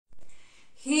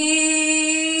Hit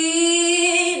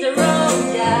the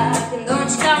road, Jack, and don't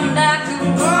you come back no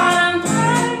more. I'm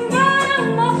tired, no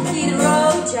more. Hit the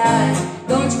road, Jack,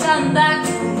 don't you come back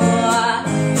no more.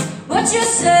 What you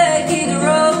say? Hit the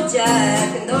road,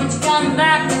 Jack, and don't you come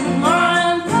back no more.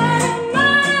 I'm tired, no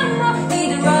more. Hit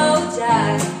the road,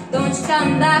 Jack, don't you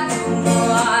come back no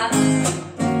more.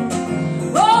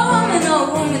 Oh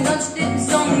woman, don't you think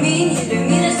so mean? You're the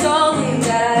meanest old woman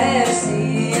that I ever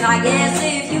seen. I guess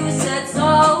if you said so,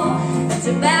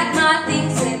 to pack my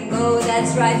things and go,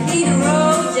 that's right, hit the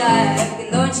road, Jack,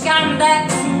 and don't you come back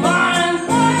no more.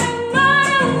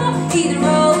 Hit the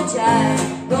road, Jack,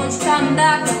 don't you come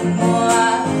back no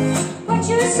more. What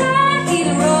you say? Hit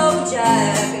the road,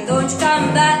 Jack, and don't you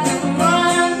come back no more.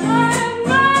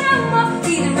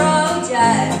 Hit the road,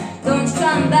 Jack, don't you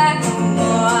come back no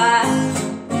more.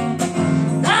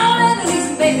 Now let me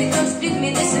listen, baby, don't you treat me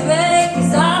this way,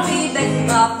 'cause I'll be back on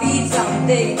my feet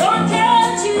someday. Don't care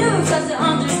what you do, 'cause I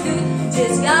understood.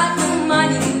 Just got no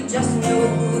money, you just no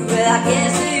good. Well, I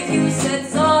guess if you said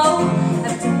so, I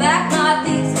have to pack my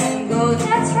things and go.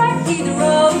 That's right, hit the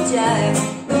road, Jack,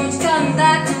 don't you come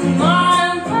back no more.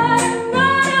 I'm tired,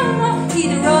 no more. Hit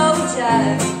the road,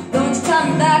 Jack, don't you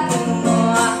come back no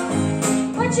more.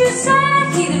 What you say?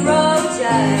 Hit the road,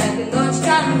 Jack, and don't you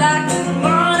come back no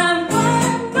more. I'm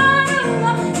tired, no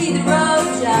more. Hit the road,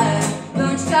 Jack,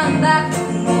 don't you come back no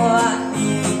more.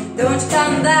 Don't you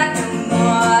come back no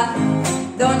more.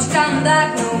 Don't you come back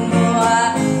no more.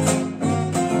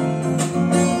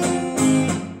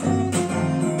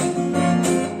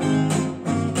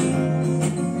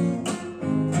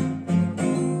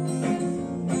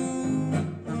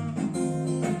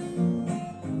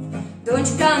 Don't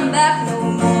you come back no more.